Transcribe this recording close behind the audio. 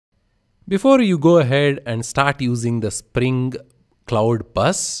Before you go ahead and start using the Spring Cloud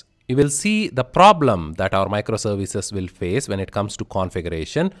Bus, you will see the problem that our microservices will face when it comes to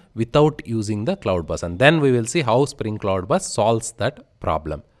configuration without using the Cloud Bus. And then we will see how Spring Cloud Bus solves that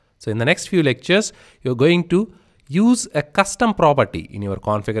problem. So in the next few lectures, you're going to use a custom property in your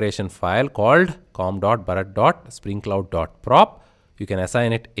configuration file called com.bharat.springcloud.prop. You can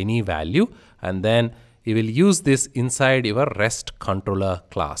assign it any value, and then you will use this inside your REST controller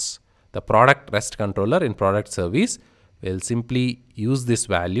class. The product REST controller in product service will simply use this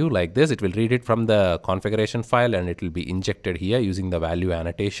value like this. It will read it from the configuration file and it will be injected here using the value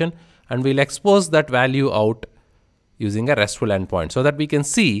annotation, and we'll expose that value out using a RESTful endpoint so that we can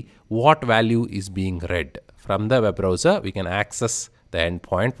see what value is being read. From the web browser, we can access the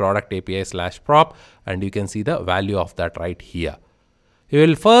endpoint product API/prop, and you can see the value of that right here. You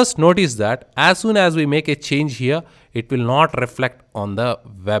will first notice that as soon as we make a change here, it will not reflect on the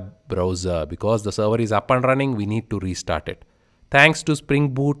web browser because the server is up and running. We need to restart it. Thanks to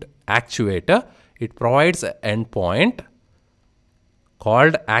Spring Boot Actuator, it provides an endpoint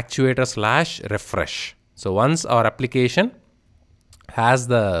called actuator/refresh. So once our application has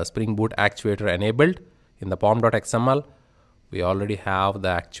the Spring Boot Actuator enabled in the pom.xml, we already have the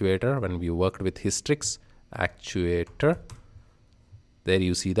actuator when we worked with Hystrix actuator. There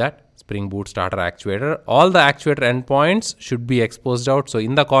you see that Spring Boot Starter Actuator. All the actuator endpoints should be exposed out. So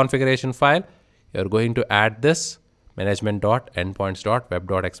in the configuration file, you're going to add this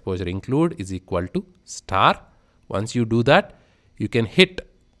management.endpoints.web.exposure include is equal to star. Once you do that, you can hit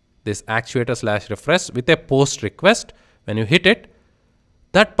this actuator/refresh with a post request. When you hit it,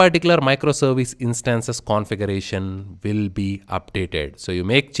 that particular microservice instance's configuration will be updated. So you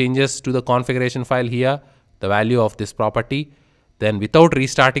make changes to the configuration file here, the value of this property. Then without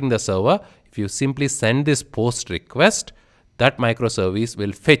restarting the server, if you simply send this post request, that microservice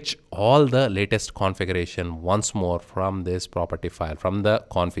will fetch all the latest configuration once more from this property file, from the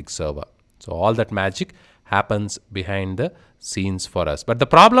config server. So all that magic happens behind the scenes for us. But the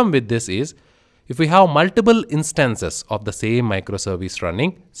problem with this is, if we have multiple instances of the same microservice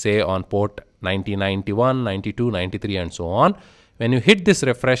running, say on port 9091, 92, 93 and so on, when you hit this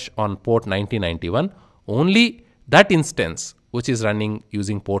refresh on port 9091, only that instance which is running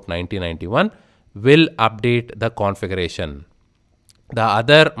using port 9091 will update the configuration. The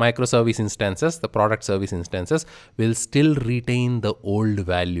other microservice instances, the product service instances, will still retain the old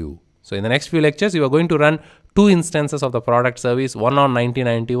value. So in the next few lectures, you are going to run two instances of the product service, one on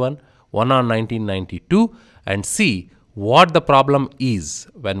 1991, one on 1992, and see what the problem is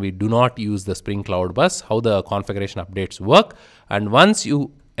when we do not use the Spring Cloud Bus, how the configuration updates work. And once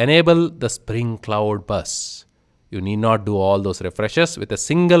you enable the Spring Cloud Bus, you need not do all those refreshes. With a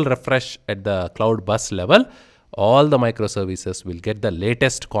single refresh at the Cloud Bus level, all the microservices will get the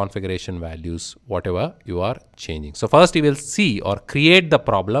latest configuration values, whatever you are changing. So first you will see or create the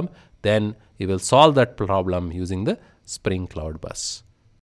problem, then you will solve that problem using the Spring Cloud Bus.